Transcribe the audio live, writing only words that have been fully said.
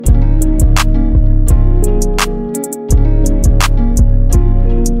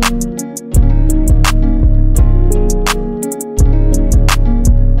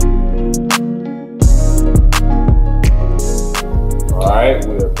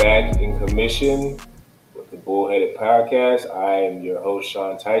back in commission with the Bullheaded Podcast. I am your host,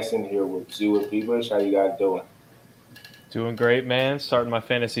 Sean Tyson, here with Zoo and Peebush. How you guys doing? Doing great, man. Starting my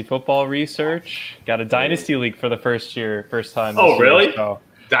fantasy football research. Got a dynasty league for the first time. Oh, really? Year, so,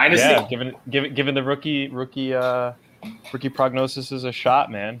 Dynasty? Yeah, giving the rookie prognosis is a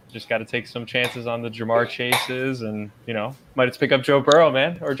shot, man. Just got to take some chances on the Jamar Chases, and might just pick up Joe Burrow,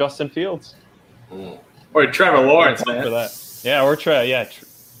 man, or Justin Fields, or Trevor Lawrence, man. For that. Yeah, or Trevor. Yeah,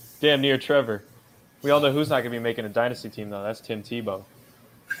 damn near Trevor. We all know who's not going to be making a dynasty team though. That's Tim Tebow.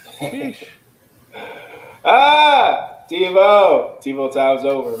 Tebow time's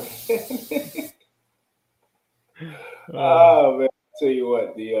over. Oh man, I'll tell you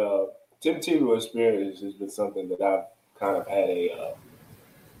what, the Tim Tebow experience has been something that I've kind of had a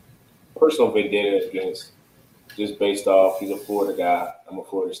personal vendetta against, just based off he's a Florida guy. I'm a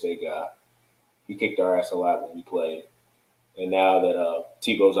Florida State guy. He kicked our ass a lot when we played. And now that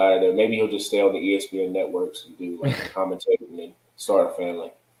Tebow's out of there, maybe he'll just stay on the ESPN networks and do like commentating and start a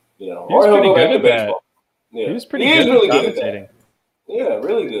family. Or he'll go back to baseball. Yeah. He was pretty good at commentating. Yeah,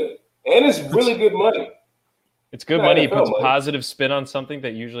 really good. And it's really good money. It's good money. He puts a positive spin on something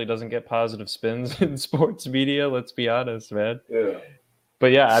that usually doesn't get positive spins in sports media, let's be honest, man. Yeah.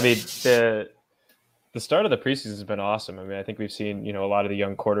 But yeah, I mean, the start of the preseason has been awesome. I mean, I think we've seen, a lot of the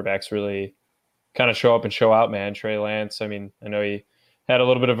young quarterbacks really kind of show up and show out, man. Trey Lance, I mean, I know he had a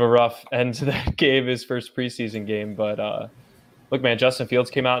little bit of a rough end to that game, his first preseason game, but look, man, Justin Fields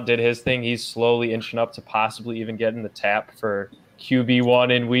came out and did his thing. He's slowly inching up to possibly even getting the tap for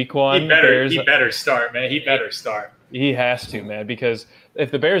QB1 in week one. He better start, man. He better start. He has to, man, because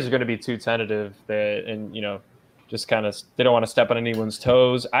if the Bears are going to be too tentative and just kind of they don't want to step on anyone's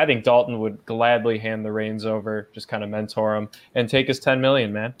toes, I think Dalton would gladly hand the reins over, just kind of mentor him and take his $10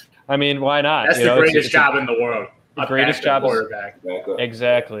 million, man. I mean, why not? That's the greatest job in the world. The greatest job quarterback.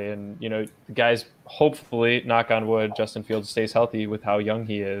 Exactly. And, the guys, hopefully, knock on wood, Justin Fields stays healthy with how young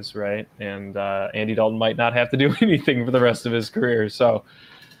he is, right? And Andy Dalton might not have to do anything for the rest of his career. So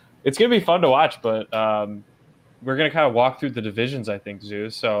it's going to be fun to watch, but we're going to kind of walk through the divisions, I think, Zoo.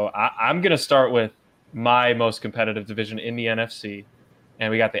 So I'm going to start with my most competitive division in the NFC,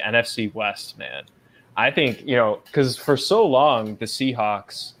 and we got the NFC West, man. I think, because for so long, the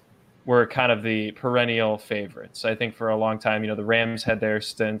Seahawks were kind of the perennial favorites. I think for a long time, the Rams had their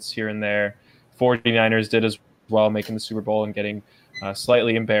stints here and there. 49ers did as well, making the Super Bowl and getting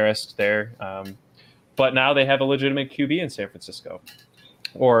slightly embarrassed there. But now they have a legitimate QB in San Francisco,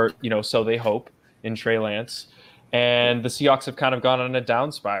 or, so they hope, in Trey Lance. And the Seahawks have kind of gone on a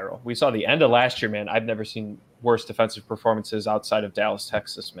down spiral. We saw the end of last year, man. I've never seen worse defensive performances outside of Dallas,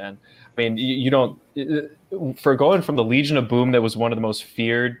 Texas, man. I mean, you don't for going from the Legion of Boom that was one of the most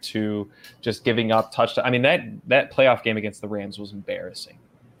feared to just giving up touchdown. I mean, that playoff game against the Rams was embarrassing.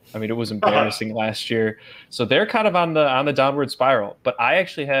 I mean, it was embarrassing last year. So they're kind of on the downward spiral. But I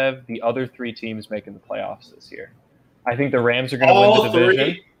actually have the other three teams making the playoffs this year. I think the Rams are going to win the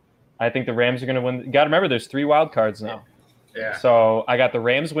division. I think the Rams are going to win. You got to remember, there's 3 wild cards now. Yeah. So I got the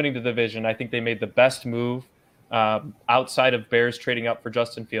Rams winning the division. I think they made the best move. Outside of Bears trading up for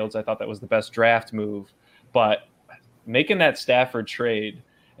Justin Fields, I thought that was the best draft move. But making that Stafford trade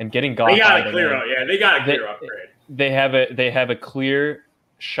and getting Goff, they got to clear up. Yeah, they got to clear upgrade. They have a clear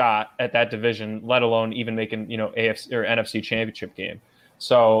shot at that division, let alone even making AFC or NFC Championship game.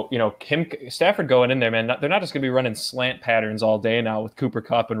 So Stafford going in there, man. They're not just going to be running slant patterns all day now with Cooper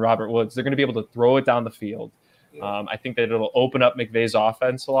Kupp and Robert Woods. They're going to be able to throw it down the field. Yeah. I think that it'll open up McVay's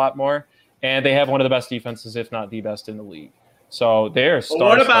offense a lot more. And they have one of the best defenses, if not the best in the league. So they're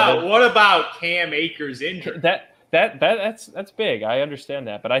star-studded. What about Cam Akers injury? That's big. I understand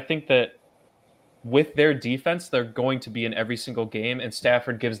that, but I think that with their defense, they're going to be in every single game, and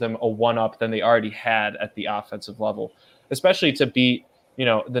Stafford gives them a one-up than they already had at the offensive level, especially to beat.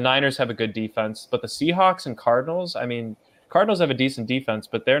 The Niners have a good defense, but the Seahawks and Cardinals. I mean, Cardinals have a decent defense,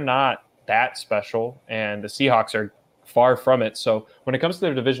 but they're not that special, and the Seahawks are far from it. So when it comes to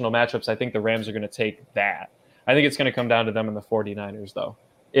their divisional matchups, I think the Rams are going to take that. I think it's going to come down to them and the 49ers, though,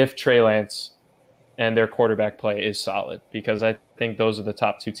 if Trey Lance and their quarterback play is solid, because I think those are the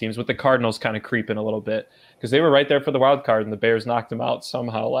top 2 teams, with the Cardinals kind of creeping a little bit because they were right there for the wild card and the Bears knocked them out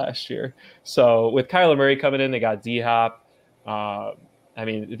somehow last year. So with Kyler Murray coming in, they got D-Hop. I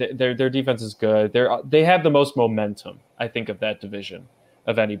mean, their defense is good. They have the most momentum, I think, of that division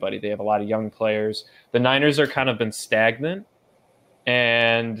of anybody. They have a lot of young players. The Niners are kind of been stagnant,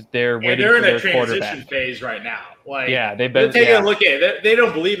 and they're waiting for their quarterback. They're in a transition phase right now. They've been taking a look at it. They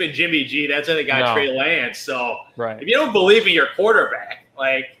don't believe in Jimmy G. That's why they got Trey Lance. So if you don't believe in your quarterback,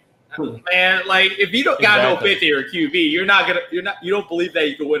 Man, like if you don't got no 50 or QB, you don't believe that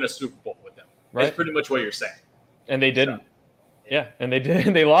you can win a Super Bowl with them. Right. That's pretty much what you're saying. And they didn't. So. Yeah, and they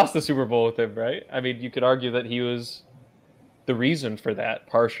did. They lost the Super Bowl with him, right? I mean, you could argue that he was the reason for that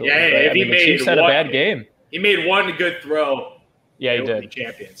partially. Yeah, right? if he made the Chiefs had a bad game. He made one good throw. Yeah, he did.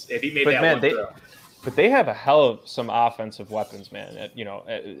 Champions. If he made one throw. But they have a hell of some offensive weapons, man.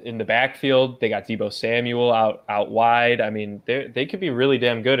 In the backfield, they got Deebo Samuel out wide. I mean, they could be really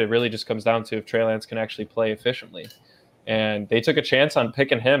damn good. It really just comes down to if Trey Lance can actually play efficiently. And they took a chance on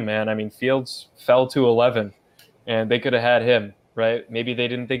picking him, man. I mean, Fields fell to 11, and they could have had him, right? Maybe they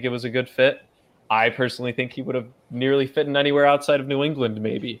didn't think it was a good fit. I personally think he would have nearly fit in anywhere outside of New England,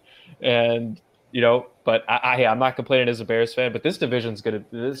 maybe. And but I'm not complaining as a Bears fan, but this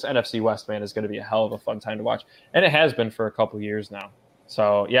NFC West, man, is going to be a hell of a fun time to watch. And it has been for a couple years now.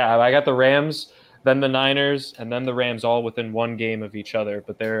 So, yeah, I got the Rams, then the Niners, and then the Rams all within one game of each other.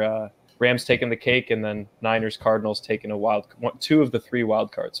 But they're Rams taking the cake, and then Niners, Cardinals taking two of the 3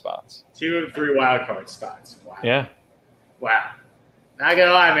 wild card spots. 2 of the 3 wild card spots. Wow. Yeah. Wow. Not going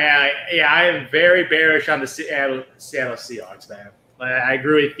to lie, man. I am very bearish on the Seattle Seahawks, man. I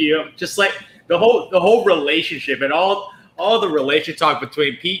agree with you. Just like the whole relationship and all the relation talk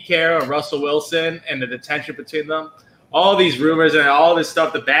between Pete Carroll and Russell Wilson and the tension between them, all these rumors and all this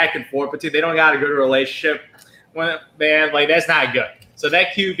stuff, the back and forth between, they don't got a good relationship. Man, like that's not good. So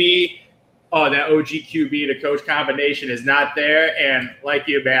that QB, that OG QB to coach combination is not there. And like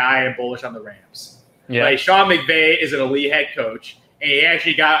you, man, I am bullish on the Rams. Yeah. Like Sean McVay is an elite head coach, and he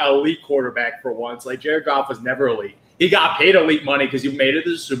actually got an elite quarterback for once. Like Jared Goff was never elite. He got paid elite money because you made it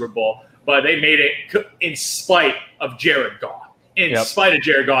to the Super Bowl, but they made it in spite of Jared Goff. In spite of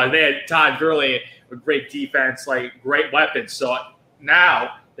Jared Goff. They had Todd Gurley with great defense, like great weapons. So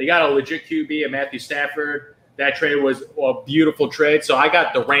now they got a legit QB and Matthew Stafford. That trade was a beautiful trade. So I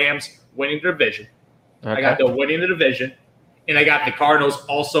got the Rams winning the division. Okay. I got the winning the division, and I got the Cardinals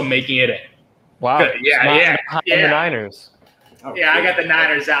also making it in. Wow. Yeah. The Niners. Oh, yeah, I got the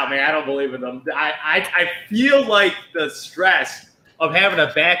Niners out, man. I don't believe in them. I feel like the stress of having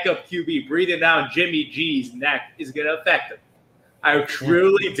a backup QB breathing down Jimmy G's neck is going to affect him. I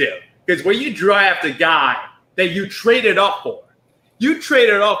truly do. Because when you draft a guy that you traded up for,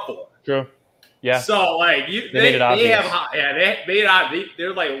 True. Yeah. So, like, they're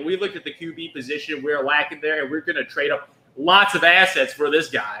like, we looked at the QB position, we're lacking there, and we're going to trade up lots of assets for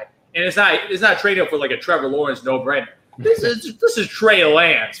this guy. And it's not trading up for like a Trevor Lawrence no-brainer. This is Trey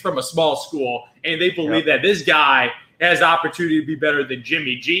Lance from a small school, and they believe that this guy has opportunity to be better than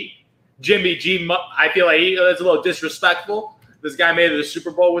Jimmy G. Jimmy G, I feel like that's a little disrespectful. This guy made it to the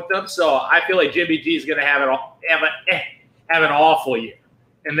Super Bowl with them, so I feel like Jimmy G is going to have an awful year.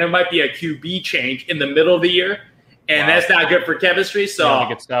 And there might be a QB change in the middle of the year, and that's not good for chemistry. So I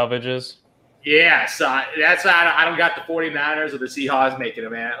think it salvages. Yeah, so that's why I don't got the 49ers or the Seahawks making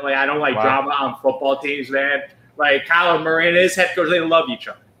it, man. Like I don't like drama on football teams, man. Like Kyler Murray and his head coach, they love each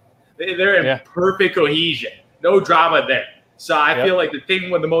other. They're in perfect cohesion. No drama there. So I feel like the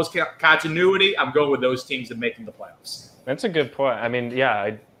thing with the most continuity, I'm going with those teams and making the playoffs. That's a good point. I mean,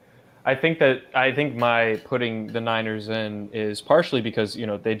 I think my putting the Niners in is partially because,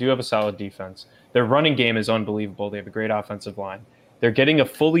 they do have a solid defense. Their running game is unbelievable. They have a great offensive line. They're getting a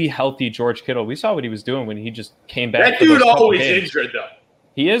fully healthy George Kittle. We saw what he was doing when he just came back. That dude always injured, though.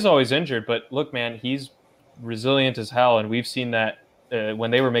 He is always injured, but look, man, he's resilient as hell, and we've seen that when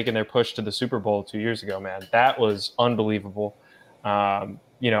they were making their push to the Super Bowl 2 years ago, man. That was unbelievable.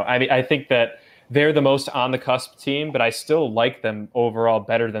 I think that they're the most on the cusp team, but I still like them overall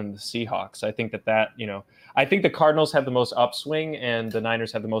better than the Seahawks. I think I think the Cardinals have the most upswing and the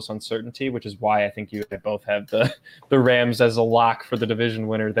Niners have the most uncertainty, which is why I think you both have the Rams as a lock for the division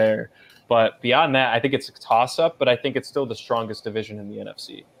winner there. But beyond that, I think it's a toss-up, but I think it's still the strongest division in the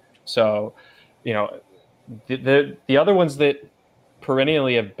NFC. So, the other ones that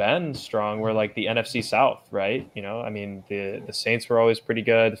perennially have been strong were like the NFC South, right? The Saints were always pretty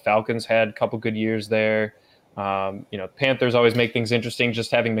good. The Falcons had a couple good years there. Panthers always make things interesting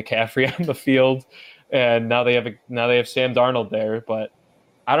just having McCaffrey on the field. And now they have Sam Darnold there, but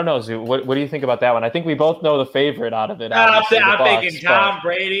I don't know, Zoo. What do you think about that one? I think we both know the favorite out of it. I'm thinking Tom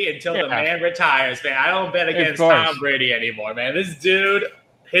Brady until the man retires, man. I don't bet against Tom Brady anymore, man. This dude,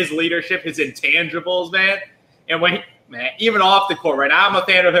 his leadership, his intangibles, man. And even off the court, right now, I'm a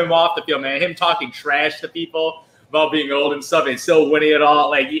fan of him off the field, man. Him talking trash to people about being old and stuff and still winning it all.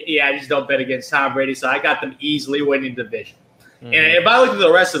 Like, I just don't bet against Tom Brady, so I got them easily winning division. And if I look at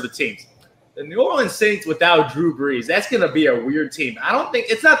the rest of the teams, the New Orleans Saints without Drew Brees, that's going to be a weird team. I don't think –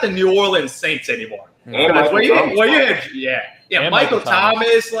 it's not the New Orleans Saints anymore. And Michael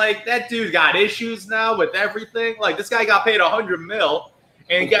Thomas, like that dude got issues now with everything. Like this guy got paid $100 million,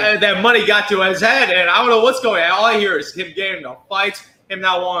 and that money got to his head, and I don't know what's going on. All I hear is him getting into fights, him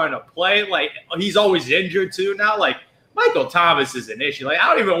not wanting to play. Like he's always injured too now. Like Michael Thomas is an issue. Like I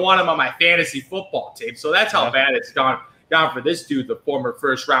don't even want him on my fantasy football team. So that's how bad it's gone for this dude, the former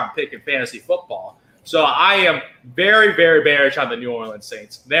first-round pick in fantasy football. So I am very, very bearish on the New Orleans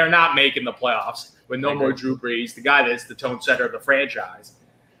Saints. They're not making the playoffs with no more Drew Brees, the guy that's the tone setter of the franchise.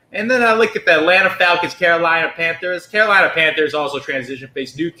 And then I look at the Atlanta Falcons, Carolina Panthers. Carolina Panthers also transition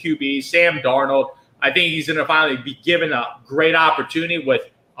phase, new QB, Sam Darnold. I think he's going to finally be given a great opportunity with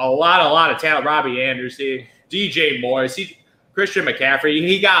a lot of talent. Robbie Anderson, DJ Morris, Christian McCaffrey.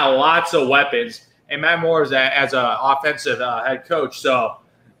 He got lots of weapons. And Matt Moore as an offensive head coach. So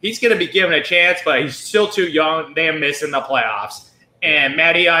he's going to be given a chance, but he's still too young. They're missing the playoffs. And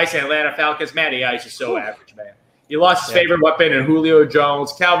Matty Ice and Atlanta Falcons, Matty Ice is so average, man. He lost his favorite weapon in Julio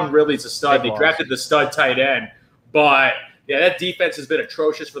Jones. Calvin Ridley's a stud. They drafted the stud tight end. But, that defense has been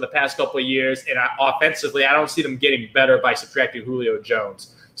atrocious for the past couple of years. And offensively, I don't see them getting better by subtracting Julio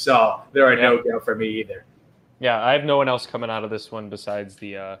Jones. So they're a no-go for me either. Yeah, I have no one else coming out of this one besides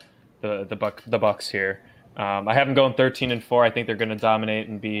the Bucks here. I have them going 13-4. I think they're going to dominate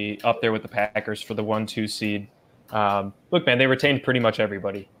and be up there with the Packers for the 1-2 seed. Look, man, they retained pretty much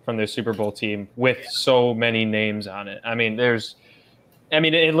everybody from their Super Bowl team with so many names on it. I mean,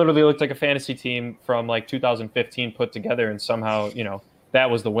 it literally looked like a fantasy team from like 2015 put together, and somehow, that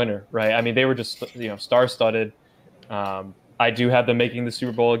was the winner, right? I mean, they were just, star-studded. I do have them making the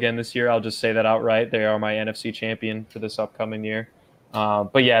Super Bowl again this year. I'll just say that outright. They are my NFC champion for this upcoming year.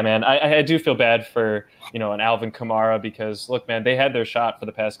 But yeah, man, I do feel bad for, an Alvin Kamara because, look, man, they had their shot for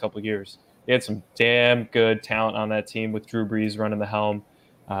the past couple of years. They had some damn good talent on that team with Drew Brees running the helm.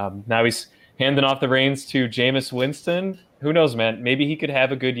 Now he's handing off the reins to Jameis Winston. Who knows, man? Maybe he could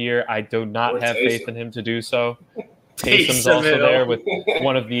have a good year. I do not have faith in him to do so. Taysom's also there with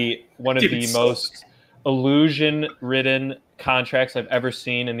one of the most illusion-ridden contracts I've ever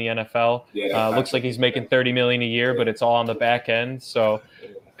seen in the NFL. Looks like he's making $30 million a year, but it's all on the back end, so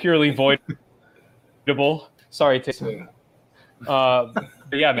purely voidable. Sorry, Taysom.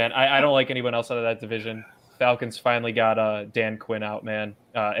 But yeah, man, I don't like anyone else out of that division. Falcons finally got Dan Quinn out, man.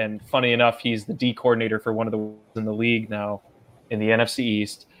 And funny enough, he's the D coordinator for one of the in the league now in the NFC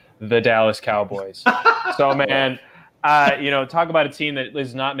East, the Dallas Cowboys. So, man, talk about a team that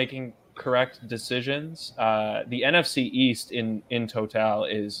is not making correct decisions. The NFC East in total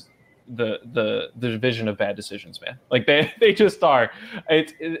is the division of bad decisions, man. Like they just are.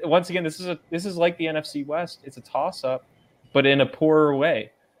 Once again, this is like the NFC West. It's a toss up, but in a poorer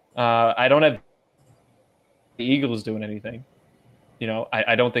way. I don't have the Eagles doing anything.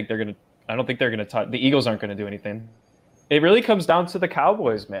 I don't think they're gonna touch. The Eagles aren't gonna do anything. It really comes down to the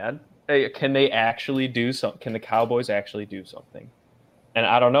Cowboys, man. Can they actually do something? Can the Cowboys actually do something? And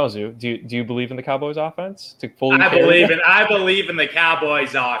I don't know, Zoo. Do you believe in the Cowboys offense to fully? I believe in the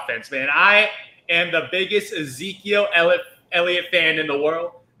Cowboys offense, man. I am the biggest Ezekiel Elliott fan in the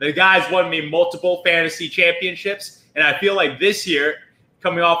world. The guy's won me multiple fantasy championships, and I feel like this year,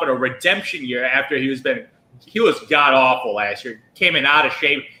 coming off of a redemption year after he was god awful last year, came in out of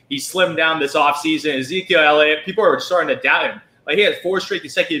shape. He slimmed down this offseason. Ezekiel Elliott, people are starting to doubt him. Like he had 4 straight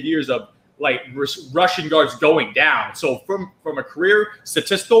consecutive years of rushing yards going down. So from a career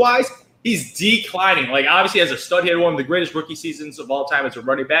statistical wise, he's declining. Like obviously as a stud, he had one of the greatest rookie seasons of all time as a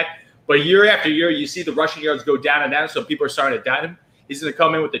running back. But year after year, you see the rushing yards go down and down. So people are starting to doubt him. He's going to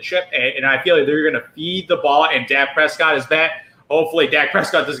come in with the chip, and I feel like they're going to feed the ball. And Dak Prescott is back. Hopefully, Dak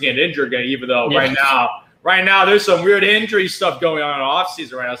Prescott doesn't get injured again. Even though right now there's some weird injury stuff going on in the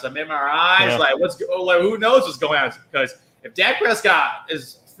offseason right now. Some MRIs, who knows what's going on? Because if Dak Prescott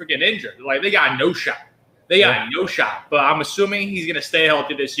is freaking injured, they got no shot. No shot. But I'm assuming he's going to stay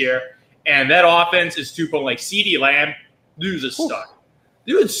healthy this year. And that offense is 2.0. Like CeeDee Lamb, dude's a stud.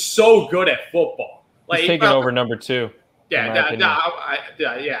 Dude's so good at football. He's taking over number 2.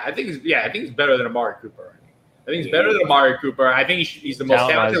 I think he's better than Amari Cooper. I think he's better than Amari Cooper. I think he's the most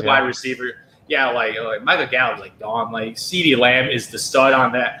talented wide receiver. Yeah, like Michael Gallup, Dom, CeeDee Lamb is the stud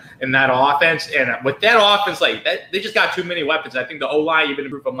in that offense. And with that offense, they just got too many weapons. I think the O-line even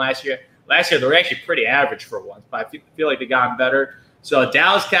improved from last year. Last year they were actually pretty average for once, but I feel like they gotten better. So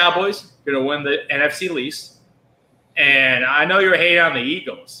Dallas Cowboys going to win the NFC East. And I know you're hating on the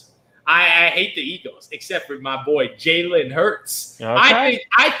Eagles. I hate the Eagles, except for my boy Jalen Hurts. Okay.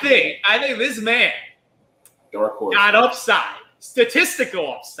 I think this man dark horse got upside,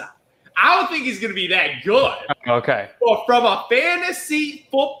 statistical upside. I don't think he's going to be that good. Okay. But from a fantasy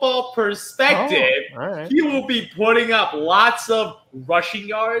football perspective, all right. he will be putting up lots of rushing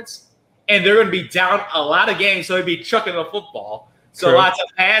yards, and they're going to be down a lot of games, so he'll be chucking the football. So True. lots of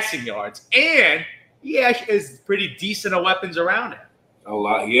passing yards. And he actually is pretty decent of weapons around him. A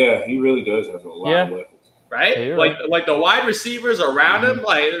lot. Yeah, he really does have a lot of weapons. Right? Yeah, like the wide receivers around him,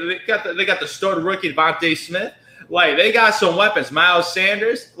 like they got the starter rookie Devontae Smith. Like they got some weapons. Miles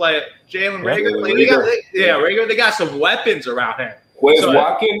Sanders, like Jalen Reagor. Like, Reagor. They got some weapons around him. Quez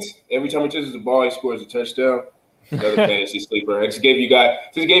Watkins, every time he touches the ball, he scores a touchdown. Another fantasy sleeper. I just gave you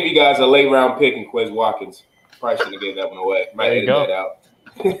guys a late round pick in Quez Watkins. Probably shouldn't have gave that one away. Might edit that out.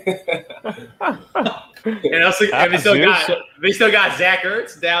 and they still got Zach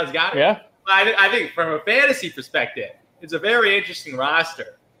Ertz. Dallas got it. Yeah. I think from a fantasy perspective, it's a very interesting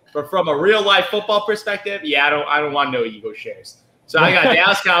roster. But from a real life football perspective, I don't want no ego shares. So I got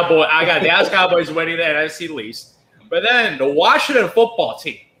Dallas Cowboys winning the NFC least. But then the Washington football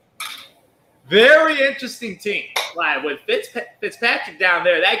team, very interesting team. Like with Fitzpatrick down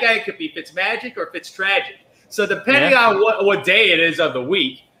there, that guy could be Fitzmagic or Fitztragic. So depending on what day it is of the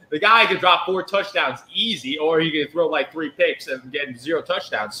week, the guy could drop 4 touchdowns easy, or he could throw like 3 picks and get 0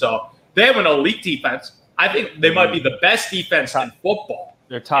 touchdowns. So they have an elite defense. I think they might be the best defense in football.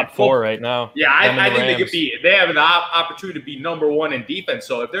 They're top 4 right now. Yeah, I think they could be. They have an opportunity to be number 1 in defense.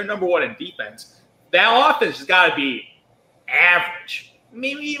 So if they're number 1 in defense, that offense has got to be average,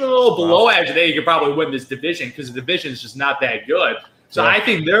 maybe even a little below average. Then you could probably win this division because the division is just not that good. So I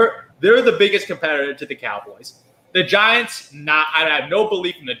think they're the biggest competitor to the Cowboys. The Giants, I have no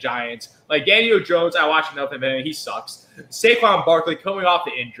belief in the Giants. Like Daniel Jones, I watch enough of him, he sucks. Saquon Barkley coming off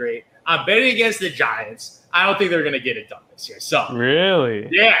the injury. I'm betting against the Giants. I don't think they're going to get it done this year. So really,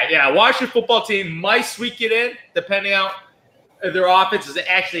 Washington football team might squeak it in, depending on if their offense is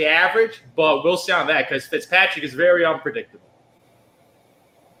actually average. But we'll see on that because Fitzpatrick is very unpredictable.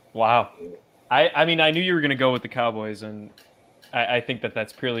 Wow, I mean, I knew you were going to go with the Cowboys, and I think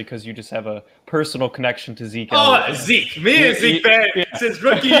that's purely because you just have a personal connection to Zeke. Zeke, me and Zeke, man, since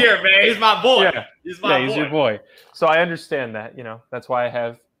rookie year, man, he's my boy. Yeah. He's your boy. So I understand that. That's why I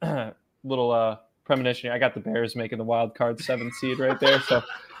have little premonition. I got the Bears making the wild card 7th seed right there. So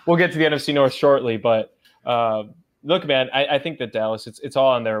we'll get to the NFC North shortly. But look, man, I think that Dallas, it's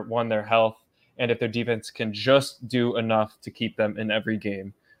all on their health, and if their defense can just do enough to keep them in every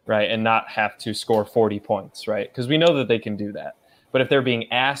game, right, and not have to score 40 points, right, because we know that they can do that. But if they're being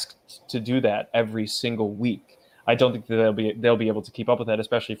asked to do that every single week, I don't think that they'll be able to keep up with that,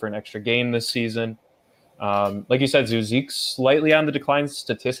 especially for an extra game this season. Like you said, Zeke's slightly on the decline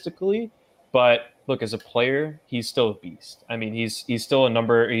statistically, but look, as a player, he's still a beast. I mean, he's still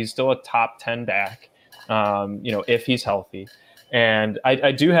a top 10 back, if he's healthy. And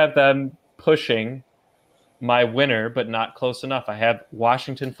I do have them pushing my winner, but not close enough. I have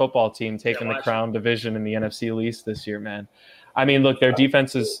Washington football team taking the crown division in the NFC least this year, man. I mean, look, their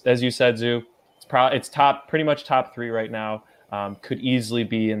defense is, as you said, Zoo, it's pretty much top 3 right now. Could easily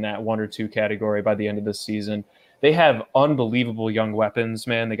be in that 1 or 2 category by the end of this season. They have unbelievable young weapons,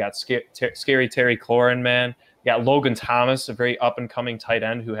 man. They got scary Terry Cloran, man. They got Logan Thomas, a very up-and-coming tight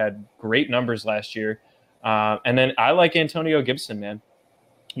end who had great numbers last year. And then I like Antonio Gibson, man.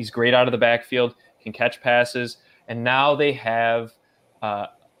 He's great out of the backfield, can catch passes. And now they have a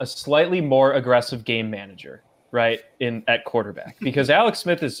slightly more aggressive game manager, right, at quarterback, because Alex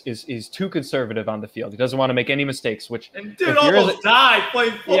Smith is too conservative on the field. He doesn't want to make any mistakes. And dude almost died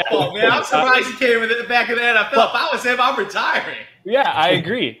playing football, man. I'm surprised he came in the back of the NFL. If I was him, I'm retiring. Yeah, I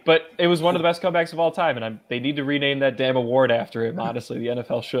agree. But it was one of the best comebacks of all time, and they need to rename that damn award after him. Honestly, the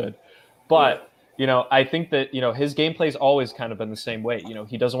NFL should. But I think that his gameplay's always kind of been the same way.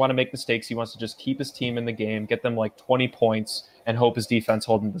 He doesn't want to make mistakes. He wants to just keep his team in the game, get them like 20 points, and hope his defense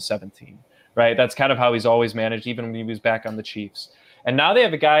holds him to 17. Right, that's kind of how he's always managed, even when he was back on the Chiefs. And now they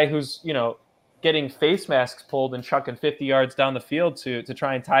have a guy who's, getting face masks pulled and chucking 50 yards down the field to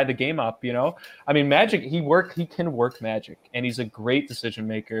try and tie the game up. I mean, Magic, he can work magic, and he's a great decision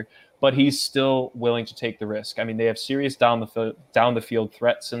maker, but he's still willing to take the risk. I mean, they have serious down the field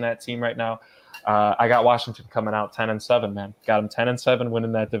threats in that team right now. I got Washington coming out 10-7, man. Got them 10-7,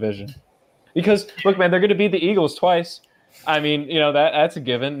 winning that division. Because look, man, they're going to beat the Eagles twice. I mean, that's a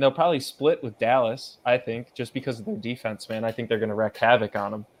given. They'll probably split with Dallas, I think, just because of their defense, man. I think they're going to wreak havoc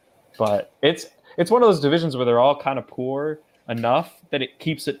on them. But it's one of those divisions where they're all kind of poor enough that it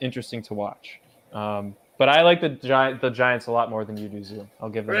keeps it interesting to watch. But I like the Giants a lot more than you do, Zoo. I'll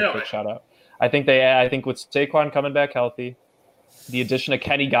give them a quick shout out. I think with Saquon coming back healthy, the addition of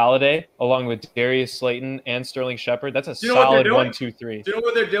Kenny Galladay along with Darius Slayton and Sterling Shepard, that's a Do you know what they're solid doing? 1, 2, 3. Do you know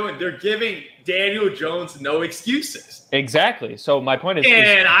what they're doing? They're giving Daniel Jones no excuses. Exactly. So my point is,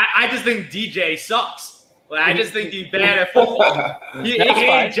 And I just think DJ sucks. Like, I just think he's bad at football. He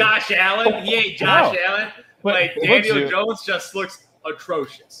ain't Josh Allen. He ain't Josh Allen. But Like Daniel Jones just looks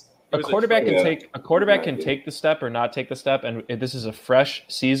atrocious. A quarterback can take the step or not take the step, and this is a fresh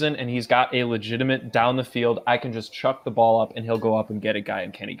season, and he's got a legitimate down the field. I can just chuck the ball up, and he'll go up and get a guy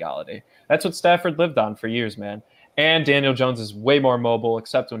in Kenny Galladay. That's what Stafford lived on for years, man. And Daniel Jones is way more mobile,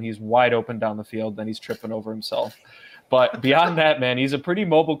 except when he's wide open down the field, then he's tripping over himself. But beyond that, man, he's a pretty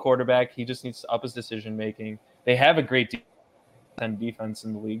mobile quarterback. He just needs to up his decision making. They have a great defense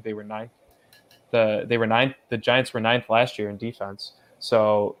in the league. They were ninth. The Giants were ninth last year in defense.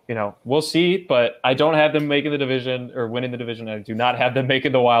 So, we'll see, but I don't have them making the division or winning the division. I do not have them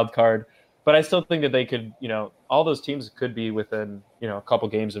making the wild card, but I still think that they could, all those teams could be within, a couple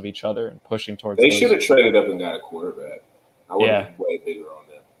games of each other and pushing towards. They should have traded up and got a quarterback. I would have been way bigger on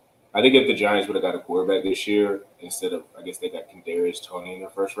them. I think if the Giants would have got a quarterback this year instead of, I guess they got Kadarius Toney in the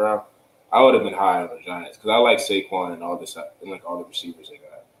first round, I would have been high on the Giants because I like Saquon and all this and like all the receivers they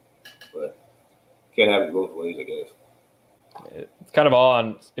got. But can't have it both ways, I guess. It's kind of all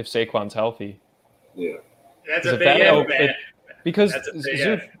on if Saquon's healthy. Yeah. That's a big if. Because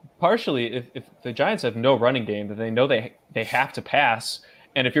partially, if the Giants have no running game, then they know they have to pass.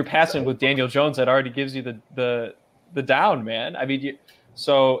 And if you're passing with Daniel Jones, that already gives you the down, man. I mean,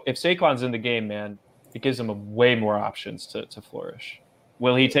 so if Saquon's in the game, man, it gives him way more options to flourish.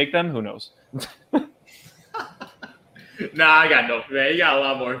 Will he take them? Who knows? Nah, I got no, man. You got a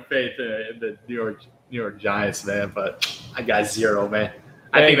lot more faith in the New York Giants, man, but I got zero, man.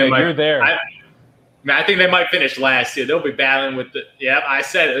 You're there. I think they might finish last year. They'll be battling with I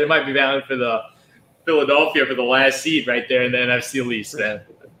said it. They might be battling for the Philadelphia for the last seed right there in the NFC East, man.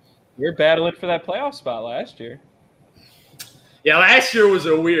 You're battling for that playoff spot last year. Yeah, last year was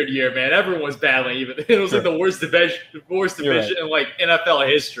a weird year, man. Everyone was battling. It was like the worst division in like NFL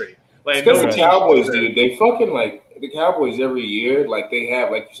history. Like because the Cowboys, dude, they fucking like the Cowboys every year. Like they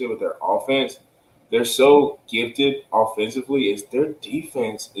have, like you said, with their offense. They're so gifted offensively. Is their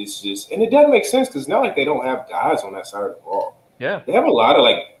defense is just, and it doesn't make sense because it's not like they don't have guys on that side of the ball. Yeah, they have a lot of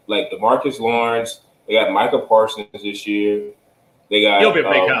like DeMarcus Lawrence. They got Micah Parsons this year. They got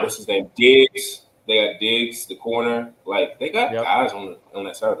what's his name, Diggs. They got Diggs, the corner. Like they got guys on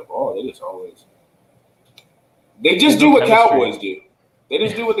that side of the ball. They just do what Cowboys do. They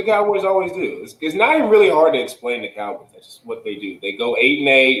just do what the Cowboys always do. It's not even really hard to explain the Cowboys. That's just what they do. They go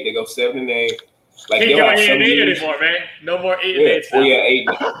 8-8. They go 7-8. Like can't go 8-8 anymore, man. No more 8-8. Oh yeah,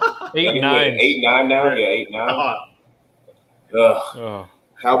 8-9. 8-9 now. Yeah, 8-9.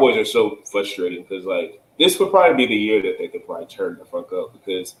 Cowboys are so frustrating because like this would probably be the year that they could probably turn the fuck up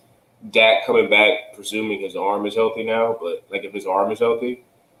because Dak coming back, presuming his arm is healthy now, but like if his arm is healthy,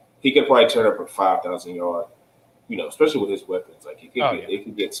 he could probably turn up a 5,000 yard. Especially with his weapons, like it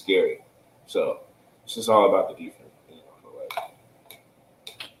could get scary. So it's just all about the defense.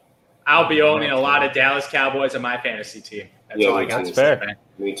 I'll be owning a lot of Dallas Cowboys on my fantasy team. That's all I got to say, man.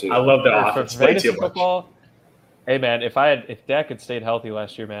 Me too. I love the offense. For fantasy football, hey man, if Dak had stayed healthy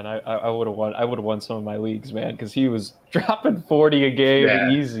last year, man, I would have won. I would have won some of my leagues, man, because he was dropping 40 a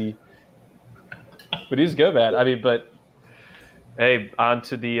game easy. But he's good, man. I mean, but hey, on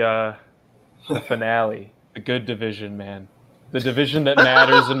to the finale. The good division, man. The division that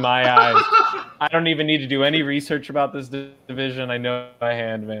matters in my eyes. I don't even need to do any research about this division. I know my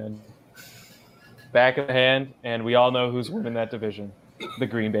hand, man. Back of the hand, and we all know who's winning that division. The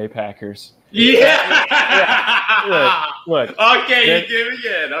Green Bay Packers. Yeah. Look. Okay, you give me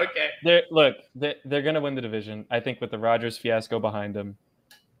it. Okay. They're going to win the division. I think with the Rodgers fiasco behind them,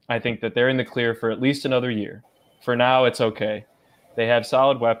 I think that they're in the clear for at least another year. For now, it's okay. They have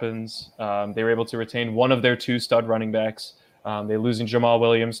solid weapons. They were able to retain one of their two stud running backs. They're losing Jamal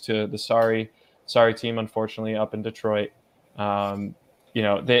Williams to the sorry team, unfortunately, up in Detroit. But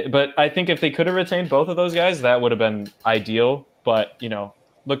I think if they could have retained both of those guys, that would have been ideal. But,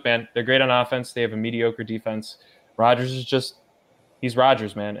 look, man, they're great on offense. They have a mediocre defense. Rodgers he's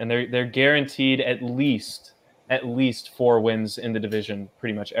Rodgers, man. And they're guaranteed at least 4 wins in the division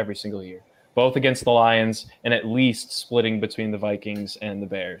pretty much every single year. Both against the Lions and at least splitting between the Vikings and the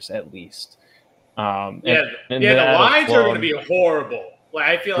Bears, at least. The Lions are going to be horrible. Like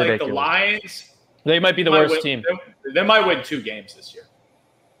I feel ridiculous. Like the Lions. They might be the worst team. They might win 2 games this year.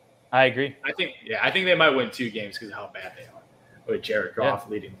 I agree. I think they might win 2 games because of how bad they are with Jared Goff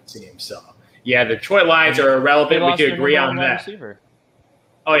leading the team. So, the Detroit Lions are irrelevant. We can agree on that.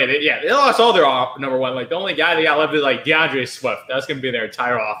 Oh yeah, they lost all their number one. Like the only guy they got left is like DeAndre Swift. That's going to be their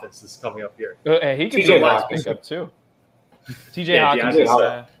entire offense this coming up here. He could be a nice pickup too. TJ Hawkins. TJ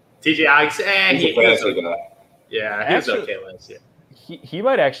Hawkins. He's a fancy guy. Yeah, he was okay last year. He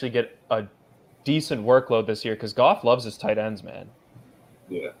might actually get a decent workload this year because Goff loves his tight ends, man.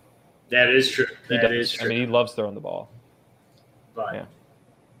 Yeah, that is true. That is true. I mean, he loves throwing the ball. But yeah.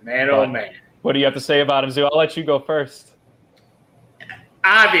 Man. What do you have to say about him, Zoo? I'll let you go first.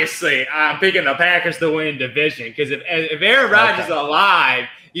 Obviously, I'm picking the Packers to win division because if Aaron Rodgers is alive,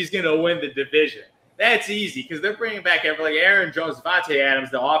 he's going to win the division. That's easy because they're bringing back like Aaron Jones, Devontae Adams.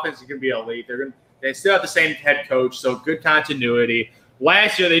 The offense is going to be elite. They still have the same head coach, so good continuity.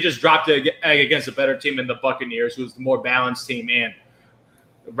 Last year, they just dropped it against a better team in the Buccaneers, who was the more balanced team, and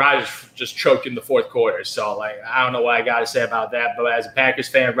Rodgers just choked in the fourth quarter. So, I don't know what I got to say about that. But as a Packers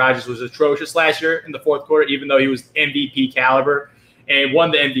fan, Rodgers was atrocious last year in the fourth quarter, even though he was MVP caliber. And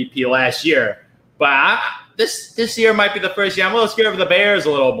won the MVP last year. But this year might be the first year. I'm a little scared of the Bears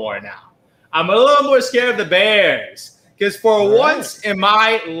a little more now. I'm a little more scared of the Bears because for once in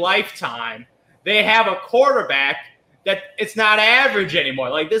my lifetime, they have a quarterback that it's not average anymore.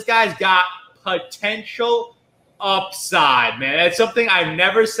 Like, this guy's got potential upside, man. That's something I've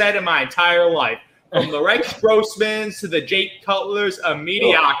never said in my entire life. From the Rex Grossmans to the Jake Cutlers of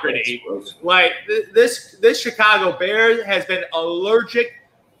mediocrity. Like, this Chicago Bears has been allergic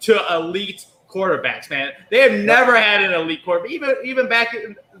to elite quarterbacks, man. They have never had an elite quarterback. Even back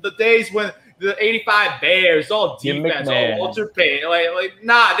in the days when the 85 Bears, all defense, all Walter Payton.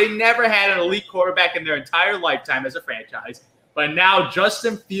 They never had an elite quarterback in their entire lifetime as a franchise. But now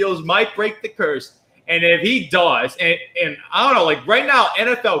Justin Fields might break the curse. And if he does, and I don't know, right now,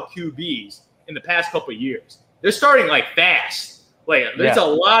 NFL QBs in the past couple of years, they're starting fast. There's a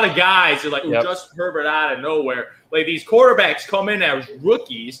lot of guys that Justin Herbert out of nowhere. These quarterbacks come in as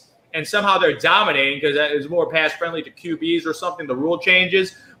rookies and somehow they're dominating because it's more pass friendly to QBs or something. The rule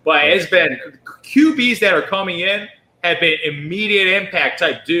changes, but it's been QBs that are coming in have been immediate impact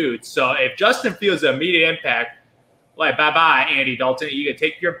type dudes. So if Justin Fields is immediate impact, bye Andy Dalton, you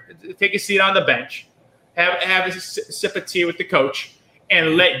can take a seat on the bench, have a sip of tea with the coach,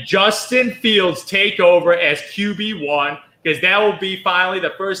 and let Justin Fields take over as QB1 because that will be finally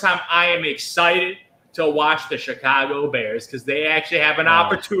the first time I am excited to watch the Chicago Bears because they actually have an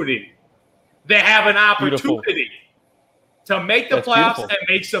opportunity. They have an opportunity to make the playoffs and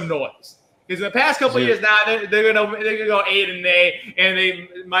make some noise. Because in the past couple of years now, they're gonna go 8-8, and they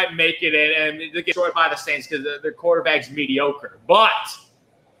might make it and they get destroyed by the Saints because their quarterback's mediocre. But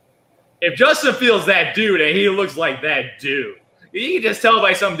if Justin Fields that dude and he looks like that dude, you can just tell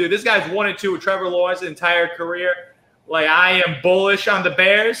by some dude, this guy's 1-2 with Trevor Lawrence's entire career. I am bullish on the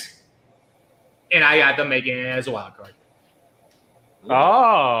Bears, and I got them making it as a wild card.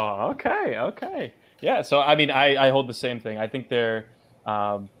 Oh, okay. Yeah, so, I mean, I hold the same thing. I think they're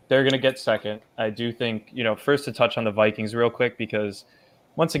going to get second. I do think, first to touch on the Vikings real quick because,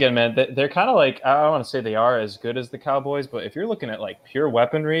 once again, man, they're kind of I don't want to say they are as good as the Cowboys, but if you're looking at, pure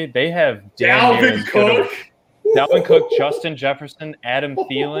weaponry, they have Dalvin Cook, Justin Jefferson, Adam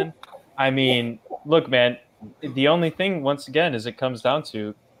Thielen. I mean, look, man, the only thing, once again, is it comes down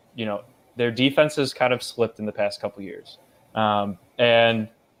to, their defense has kind of slipped in the past couple years. And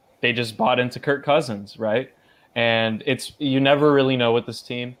they just bought into Kirk Cousins, right? And you never really know with this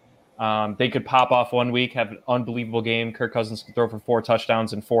team. They could pop off one week, have an unbelievable game. Kirk Cousins can throw for 4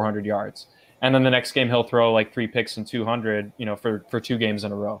 touchdowns and 400 yards. And then the next game, he'll throw 3 picks and 200, for 2 games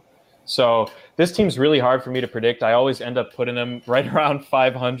in a row. So this team's really hard for me to predict. I always end up putting them right around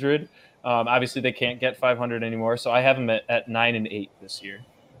 500. Obviously, they can't get 500 anymore, so I have them at 9-8 this year.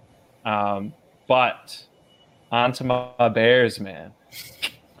 But on to my Bears, man.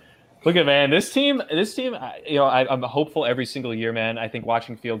 Look at this team. I'm hopeful every single year, man. I think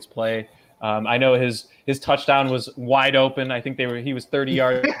watching Fields play. I know his touchdown was wide open. I think he was 30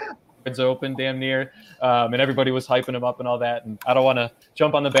 yards open, damn near, and everybody was hyping him up and all that. And I don't want to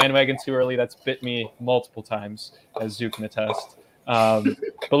jump on the bandwagon too early. That's bit me multiple times, as Zoo can attest. But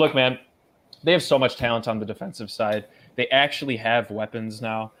look, man, they have so much talent on the defensive side. They actually have weapons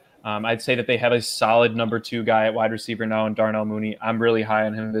now. I'd say that they have a solid number 2 guy at wide receiver now in Darnell Mooney. I'm really high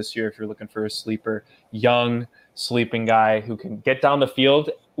on him this year if you're looking for a sleeper, young, sleeping guy who can get down the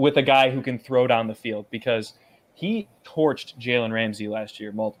field with a guy who can throw down the field because he torched Jalen Ramsey last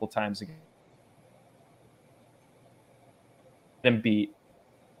year multiple times again. He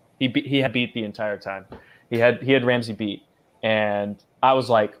had beat the entire time. He had Ramsey beat. And I was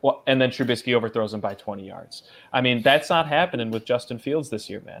like, well, and then Trubisky overthrows him by 20 yards. I mean, that's not happening with Justin Fields this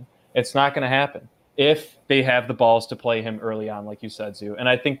year, man. It's not going to happen. if they have the balls to play him early on, like you said, Zoo. And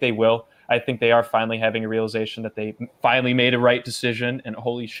I think they will. I think they are finally having a realization that they finally made a right decision, and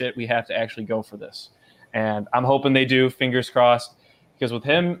holy shit, we have to actually go for this. And I'm hoping they do, fingers crossed, because with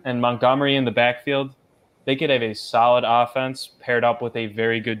him and Montgomery in the backfield, they could have a solid offense paired up with a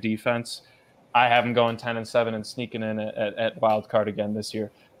very good defense. I have them going 10-7 and sneaking in at wild card again this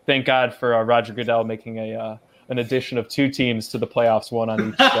year. Thank God for Roger Goodell making an addition of 2 teams to the playoffs, one on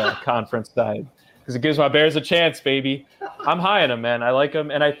each conference side, because it gives my Bears a chance, baby. I'm high on him, man. I like him,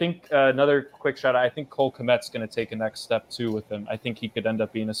 and I think another quick shout out. I think Cole Kmet's going to take a next step too with him. I think he could end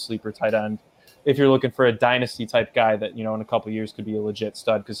up being a sleeper tight end if you're looking for a dynasty type guy that, you know, in a couple of years could be a legit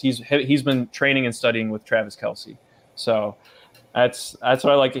stud, because he's been training and studying with Travis Kelce. So that's what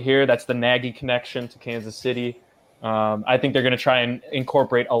I like to hear. That's the Nagy connection to Kansas City. I think they're going to try and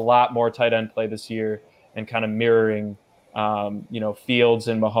incorporate a lot more tight end play this year and kind of mirroring, Fields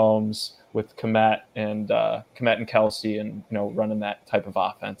and Mahomes with Kmet and Kelce, and, you know, running that type of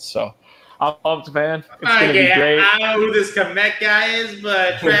offense. So I'm pumped, man. It's going to be great. I don't know who this Kmet guy is,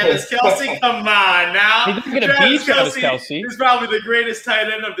 but Travis Kelce, come on now. He's going to beat Travis Kelce. He's probably the greatest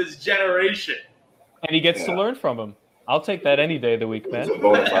tight end of this generation. And he gets to learn from him. I'll take that any day of the week, man. He's a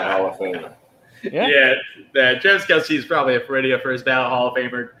bona fide Hall of Famer. Yeah, Travis Kelce is probably already a first ballot Hall of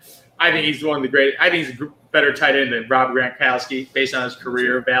Famer. I think he's one of the great. I think he's a better tight end than Rob Gronkowski based on his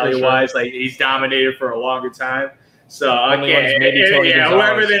career value wise. Like, he's dominated for a longer time. So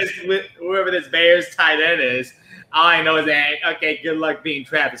whoever this Bears tight end is, all I know is that good luck being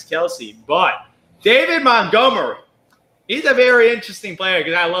Travis Kelce. But David Montgomery, he's a very interesting player,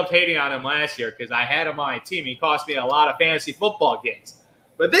 because I loved hating on him last year because I had him on my team. He cost me a lot of fantasy football games.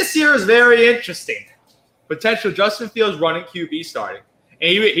 But this year is very interesting. Potential Justin Fields running QB starting. And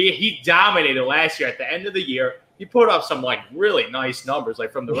he dominated last year. At the end of the year, he put up some really nice numbers,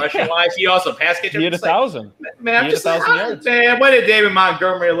 like from the rushing lines. He also pass catcher. He had 1,000. Man, I'm just 1,000 yards. Man, what did David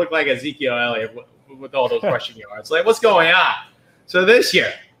Montgomery look like Ezekiel Elliott with all those rushing yards? Like, what's going on? So this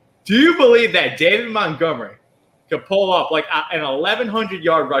year, do you believe that David Montgomery could pull up like an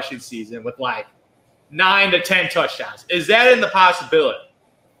 1,100-yard rushing season with 9 to 10 touchdowns? Is that in the possibility?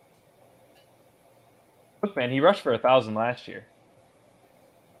 Look, man, he rushed for 1,000 last year.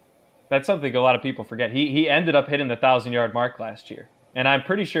 That's something a lot of people forget. He ended up hitting the 1,000-yard mark last year, and I'm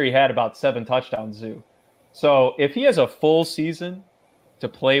pretty sure he had about 7 touchdowns, Zoo. So if he has a full season to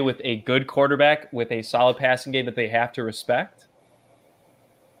play with a good quarterback with a solid passing game that they have to respect,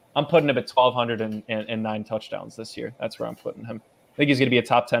 I'm putting him at 1,209 touchdowns this year. That's where I'm putting him. I think he's going to be a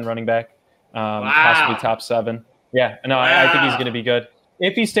top 10 running back, possibly top 7. Yeah, no, I think he's going to be good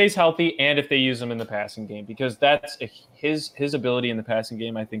if he stays healthy and if they use him in the passing game, because that's his ability in the passing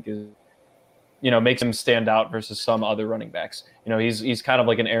game, I think, is, makes him stand out versus some other running backs. He's kind of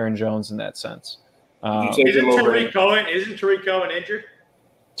like an Aaron Jones in that sense. Isn't Tariq Cohen injured?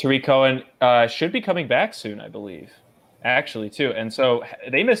 Tariq Cohen should be coming back soon, I believe, actually, too. And so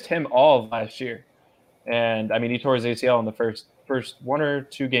they missed him all of last year. And, I mean, he tore his ACL in the first 1 or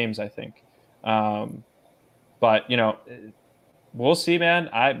 2 games, I think. But, we'll see, man.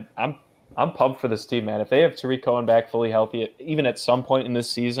 I'm pumped for this team, man. If they have Tariq Cohen back fully healthy, even at some point in this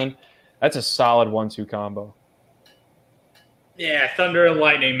season, that's a solid 1-2 combo. Yeah, Thunder and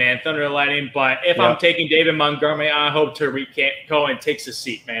Lightning, man. Thunder and Lightning. But if I'm taking David Montgomery, I hope Tariq Cohen takes a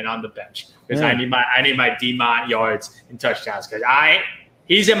seat, man, on the bench, because I need my D-Mont yards and touchdowns, because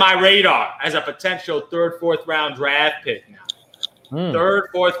he's in my radar as a potential 3rd, 4th round draft pick now. 3rd,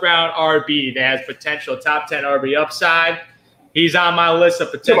 4th round RB that has potential top 10 RB upside. He's on my list of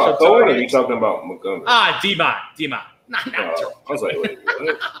potential targets. Or are you talking about Montgomery? D-Mont. Not I was like, wait,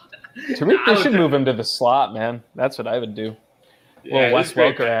 what? Tariq, they should move him to the slot, man. That's what I would do. Little Wes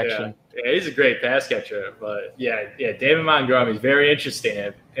Welker action. Yeah, he's a great pass catcher. But David Montgomery is very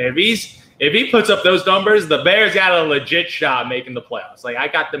interesting. If he puts up those numbers, the Bears got a legit shot making the playoffs. Like, I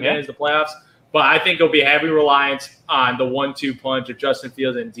got them in as the playoffs, but I think it'll be heavy reliance on the 1-2 punch of Justin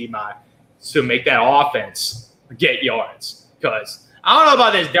Fields and D-Mont to make that offense get yards. Because I don't know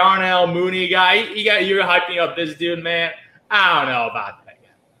about this Darnell Mooney guy. You're hyping up this dude, man. I don't know about that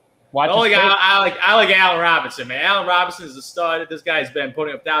guy. The only guy I like Allen Robinson, man. Allen Robinson is a stud. This guy's been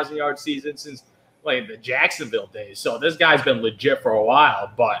putting up 1,000-yard seasons since the Jacksonville days. So this guy's been legit for a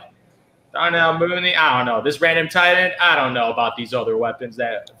while. But Darnell Mooney, I don't know. This random tight end, I don't know about these other weapons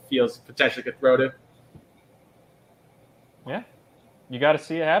that Fields potentially could throw to. Yeah. You got to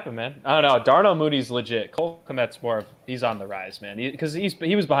see it happen, man. I don't know. Darnell Mooney's legit. Cole Kmet's he's on the rise, man. Because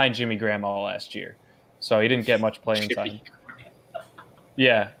he was behind Jimmy Graham all last year, so he didn't get much playing time.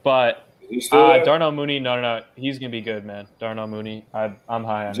 Yeah, but He's still there? Darnell Mooney. No. He's gonna be good, man. Darnell Mooney. I'm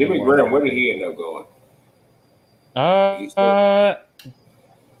high on Jimmy him. Graham, where did he end up going?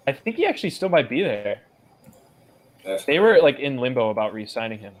 I think he actually still might be there. They were like in limbo about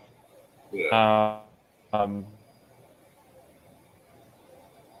re-signing him. Yeah.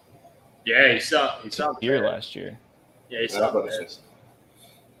 Yeah, he saw year last year. Yeah, he saw the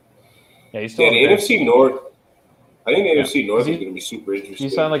Yeah, he's still the NFC North. I think the NFC North is going to be super interesting.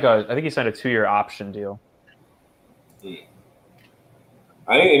 He signed I think he signed a 2-year option deal. I think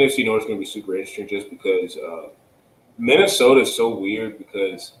the NFC North is going to be super interesting just because Minnesota is so weird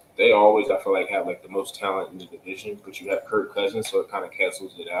because they always, I feel like, have like the most talent in the division, but you have Kirk Cousins, so it kind of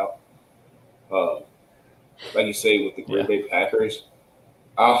cancels it out. Like you say with the Green Bay Packers,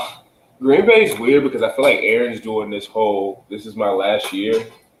 Green Bay is weird because I feel like Aaron's doing this is my last year,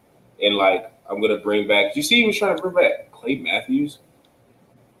 and like I'm gonna bring back. You see, he was trying to bring back Clay Matthews.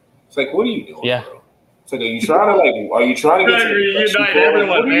 It's like, what are you doing, bro? It's like, are you trying to get to reunite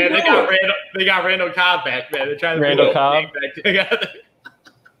everyone, man? They got Randall Cobb back, man. They're trying to Randall Cobb.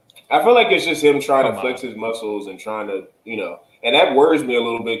 I feel like it's just him trying to flex his muscles and trying to, and that worries me a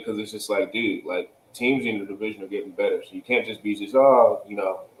little bit because it's just like, dude, like teams in the division are getting better, so you can't just be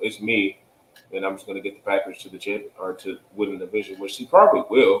it's me, and I'm just gonna get the Packers to the chip or to win the division, which he probably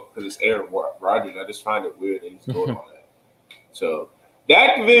will because it's Aaron Rodgers. I just find it weird that he's doing all that. So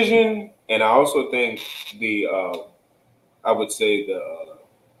that division, and I also think I would say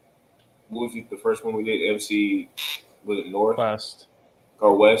what was the first one we did? MC, was it North? West.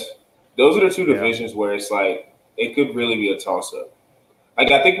 Or West? Those are the two divisions where it's like it could really be a toss-up.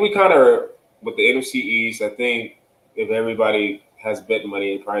 Like I think we kind of with the NFC East. I think if everybody has bet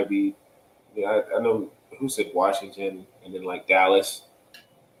money, it'd probably be. I know who said Washington and then like Dallas.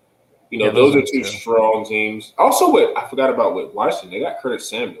 Those are two strong teams. Also, I forgot about with Washington, they got Curtis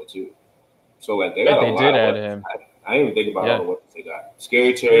Samuel too. So like they got a lot. They did add him. I didn't even think about all the weapons they got.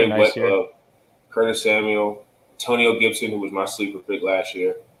 Scary Terry, Curtis Samuel, Antonio Gibson, who was my sleeper pick last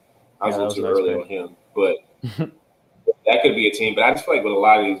year. I was a little too early on him, but that could be a team. But I just feel like with a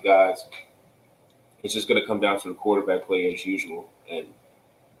lot of these guys, it's just going to come down to the quarterback play as usual. And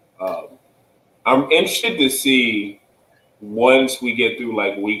I'm interested to see once we get through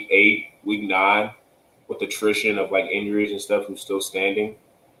like week 8, week 9, with attrition of like injuries and stuff who's still standing.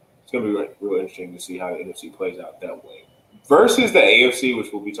 It's going to be real interesting to see how the NFC plays out that way. Versus the AFC,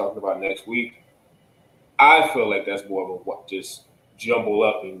 which we'll be talking about next week, I feel like that's more of a just jumble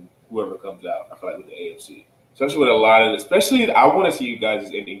up and whoever comes out. I feel like with the AFC. Especially with a lot of, I want to see you guys,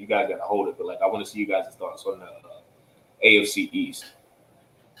 and you guys got to hold it, but like I want to see you guys' thoughts on the AFC East.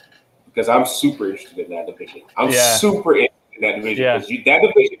 Because I'm super interested in that division. I'm super interested in that division. Because that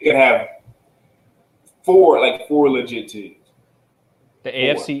division could have four legit teams. The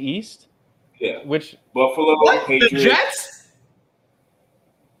AFC East? Yeah. Which Buffalo, Patriots. The Jets?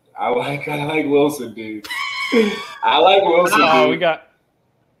 I like Wilson, dude. I like Wilson. Oh, dude. we got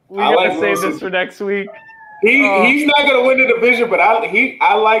to save this for next week. He's not gonna win the division, but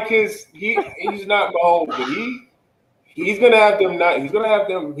I like his. He's not Mahomes, but he's gonna have them. He's gonna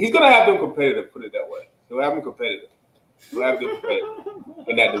have them competitive. Put it that way. He'll have them competitive. He'll have them competitive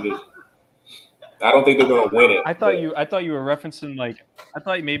in that division. I don't think they're gonna win it. I thought you were referencing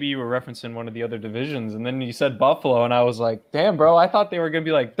maybe you were referencing one of the other divisions, and then you said Buffalo, and I was like, damn, bro, I thought they were gonna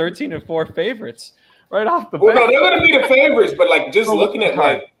be like 13-4 favorites right off the bat. Well, no, they're gonna be the favorites, but like just looking at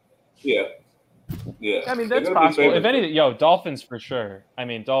yeah. I mean, that's possible. If anything, Dolphins for sure. I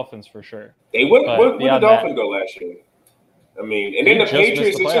mean, Dolphins for sure. They where did the Dolphins go last year? I mean, and then the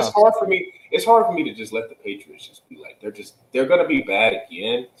Patriots. It's just hard for me. It's hard for me to just let the Patriots just be like they're gonna be bad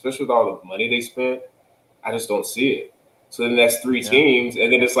again, especially with all the money they spent. I just don't see it. So then that's 3 teams,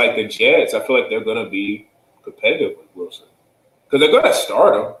 and then it's like the Jets. I feel like they're gonna be competitive with Wilson because they're gonna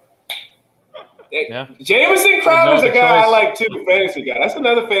start him. Jamison Crowder's a guy I like too, fantasy guy. That's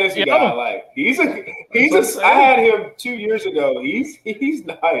another fantasy guy I like. I had him 2 years ago. He's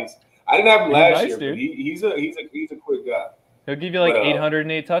nice. I didn't have him last year, but he's a quick guy. He'll give you like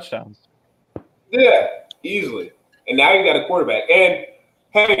 808 touchdowns. Yeah, easily. And now you got a quarterback. And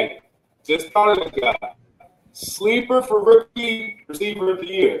hey, just thought of a guy. Sleeper for rookie receiver of the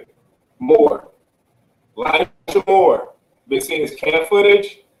year. Elijah Moore. Been seeing his camp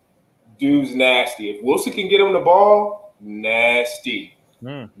footage. Dude's nasty. If Wilson can get him the ball, nasty.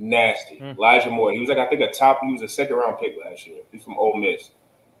 Nasty. Elijah Moore. He was I think he was a 2nd-round pick last year. He's from Ole Miss.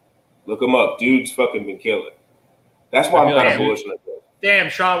 Look him up. Dude's fucking been killing. That's why I'm kind of bullish on it. Damn,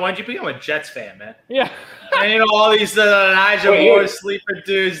 Sean, why'd you become a Jets fan, man? Yeah. And, you know, all these Elijah Moore sleeper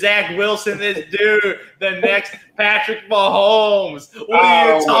dudes, Zach Wilson, this dude, the next Patrick Mahomes. What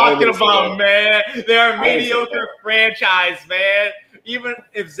are you talking about, man? They're a mediocre franchise, man. Even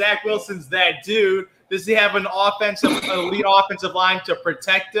if Zach Wilson's that dude, does he have an elite offensive line to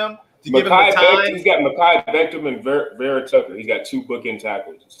protect him? To give him the time? He's got Mekhi Beckham and Vera Tucker. He's got 2 bookend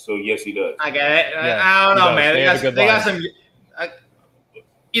tackles. So, yes, he does. I get it. Yeah, I don't know, man. They got some –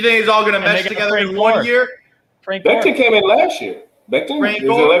 you think he's all going to mesh together in 1 year? Frank Becton came in last year. Becton is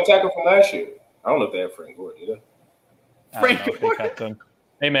a left tackle from last year. I don't know if they have Frank Gore, do they? Frank Gore?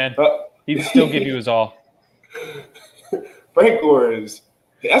 Hey, man, he'd still give you his all. Frank Gore is –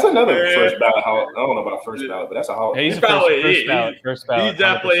 that's another first ballot. I don't know about first ballot, but that's a Hall. He's first ballot. He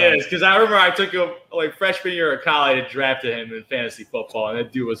definitely 100%. Is. Because I remember I took him like freshman year of college and drafted him in fantasy football, and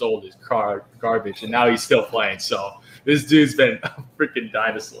that dude was old as garbage, and now he's still playing. So this dude's been a freaking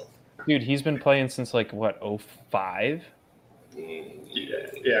dinosaur. Dude, he's been playing since like what, 05?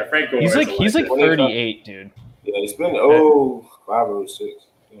 Yeah. Frank Gore. He's like 38, dude. Yeah, it's been 05, 06.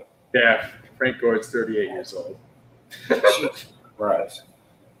 Yeah, Frank Gore's 38 years old. Right.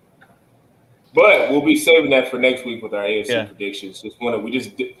 But we'll be saving that for next week with our AFC predictions. We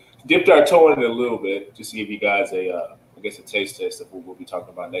just dipped our toe in it a little bit just to give you guys a taste test of what we'll be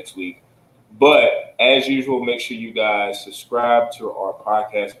talking about next week. But as usual, make sure you guys subscribe to our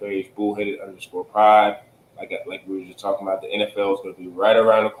podcast page, Bullheaded_Pod. Like we were just talking about, the NFL is going to be right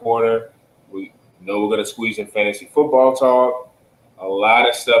around the corner. We know we're going to squeeze in fantasy football talk. A lot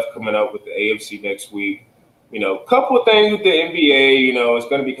of stuff coming up with the AFC next week. You know, a couple of things with the NBA, you know, it's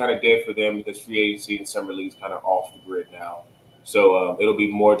going to be kind of dead for them because free agency and summer league is kind of off the grid now. So it'll be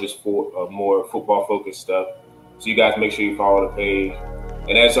more just more football-focused stuff. So you guys make sure you follow the page.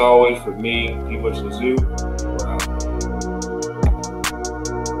 And as always, for me, P. Bush Lazoo,